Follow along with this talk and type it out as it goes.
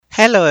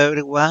Hello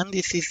everyone,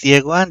 this is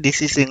Diego and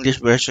this is English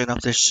version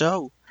of the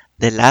show.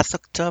 The last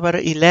October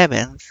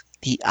 11th,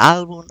 the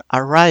album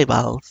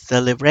Arrival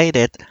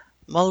celebrated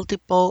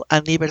multiple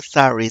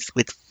anniversaries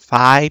with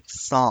 5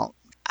 songs.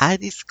 I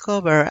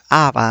discovered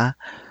ABBA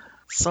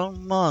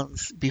some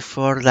months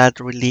before that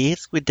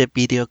release with the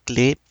video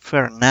clip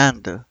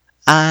Fernando.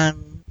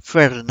 And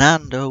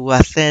Fernando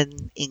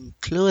wasn't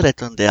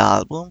included on the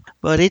album,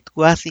 but it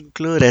was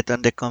included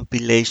on the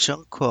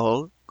compilation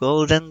called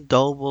Golden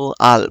Double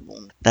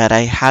Album that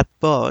I had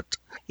bought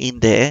in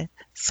the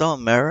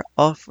summer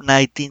of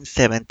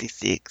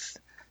 1976.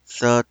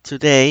 So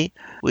today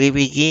we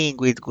begin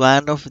with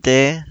one of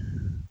the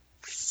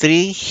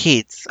 3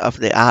 hits of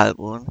the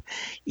album,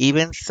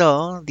 even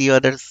so the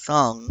other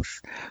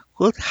songs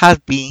could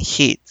have been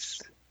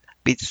hits.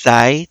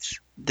 Besides,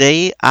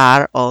 they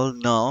are all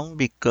known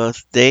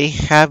because they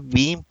have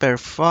been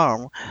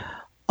performed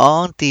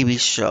on TV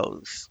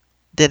shows.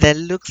 The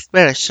deluxe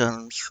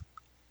versions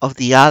of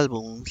the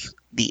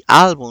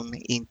album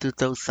in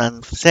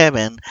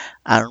 2007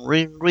 and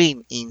Ring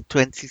Ring in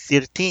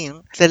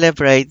 2013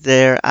 celebrate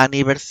their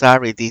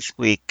anniversary this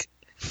week.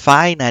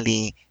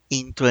 Finally,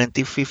 in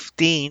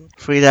 2015,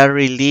 Frida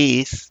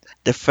released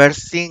the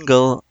first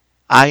single,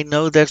 I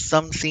Know There's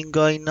Something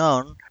Going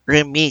On,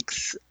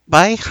 remixed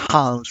by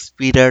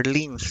Hans-Peter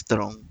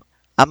Lindstrom.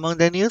 Among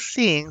the new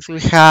things, we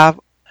have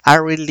a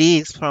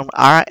release from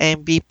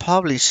R&B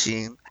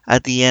Publishing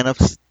at the end of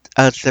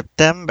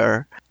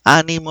September,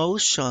 and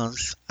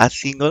Emotions, a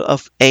single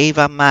of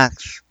Ava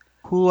Max,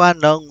 who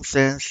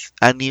announces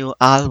a new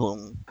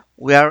album.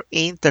 We are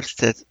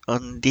interested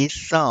on this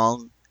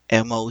song,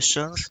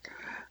 Emotions,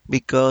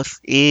 because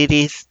it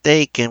is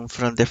taken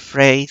from the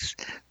phrase,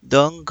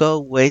 don't go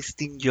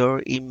wasting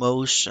your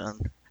emotion.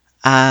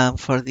 And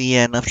for the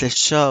end of the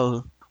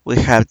show, we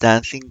have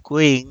Dancing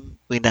Queen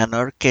with an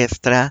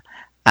orchestra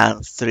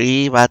and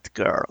 3 bad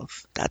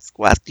girls. That's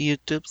what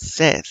YouTube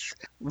says.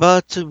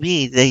 But to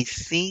me, they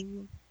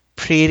sing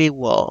pretty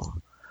well.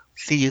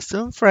 See you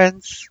soon,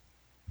 friends.